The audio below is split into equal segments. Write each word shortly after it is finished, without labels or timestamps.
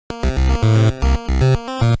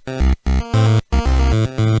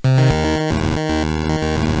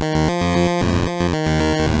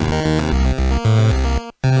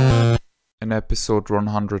In episode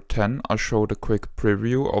 110 I showed a quick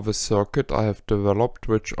preview of a circuit I have developed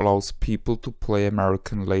which allows people to play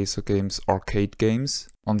American Laser Games arcade games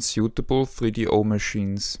on suitable 3DO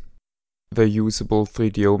machines. The usable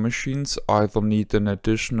 3DO machines either need an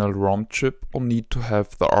additional ROM chip or need to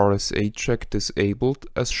have the RSA check disabled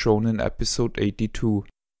as shown in episode 82.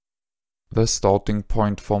 The starting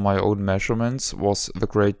point for my own measurements was the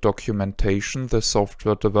great documentation the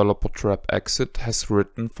software developer r.e.a.l has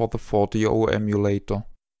written for the 4DO emulator.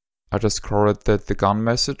 I discovered that the gun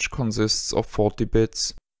message consists of 40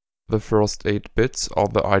 bits. The first 8 bits are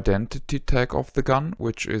the identity tag of the gun,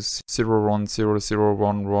 which is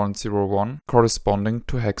 01001101, corresponding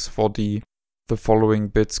to hex 4D. The following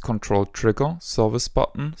bits control trigger, service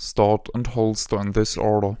button, start and holster in this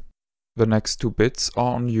order. The next 2 bits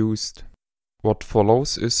are unused. What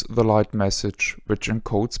follows is the light message, which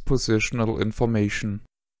encodes positional information.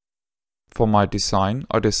 For my design,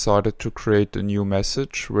 I decided to create a new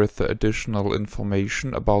message with the additional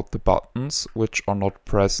information about the buttons which are not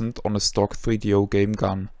present on a stock 3DO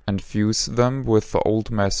GameGun, and fuse them with the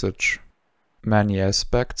old message. Many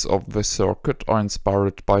aspects of the circuit are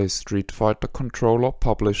inspired by a Street Fighter controller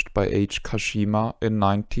published by H. Kashima in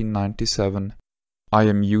 1997. I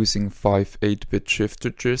am using 5 8-bit shift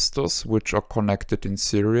registers which are connected in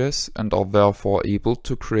series and are therefore able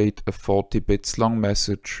to create a 40 bits long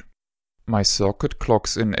message. My circuit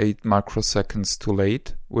clocks in 8 microseconds too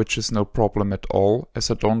late, which is no problem at all as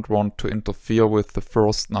I don't want to interfere with the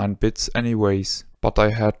first 9 bits anyways, but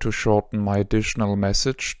I had to shorten my additional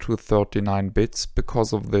message to 39 bits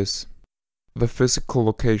because of this. The physical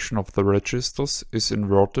location of the registers is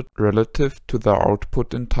inverted relative to their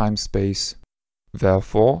output in time space.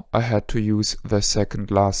 Therefore, I had to use the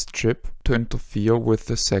second last chip to interfere with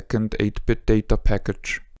the second 8-bit data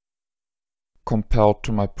package. Compared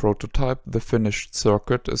to my prototype, the finished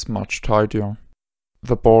circuit is much tidier.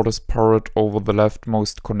 The board is powered over the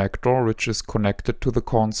leftmost connector, which is connected to the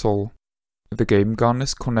console. The GameGun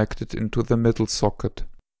is connected into the middle socket.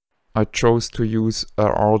 I chose to use a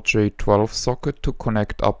RJ12 socket to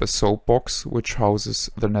connect up a soapbox, which houses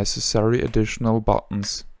the necessary additional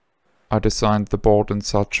buttons. I designed the board in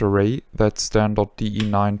such a way that standard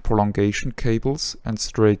DE9 prolongation cables and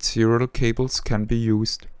straight serial cables can be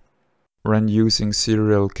used. When using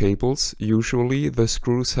serial cables, usually the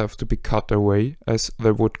screws have to be cut away as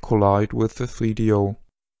they would collide with the 3DO.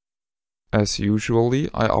 As usually,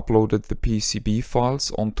 I uploaded the PCB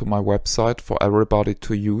files onto my website for everybody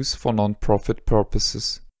to use for non-profit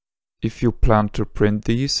purposes. If you plan to print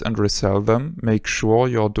these and resell them, make sure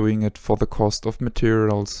you are doing it for the cost of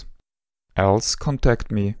materials. Else contact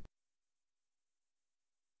me.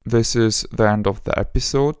 This is the end of the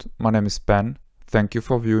episode. My name is Ben. Thank you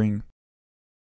for viewing.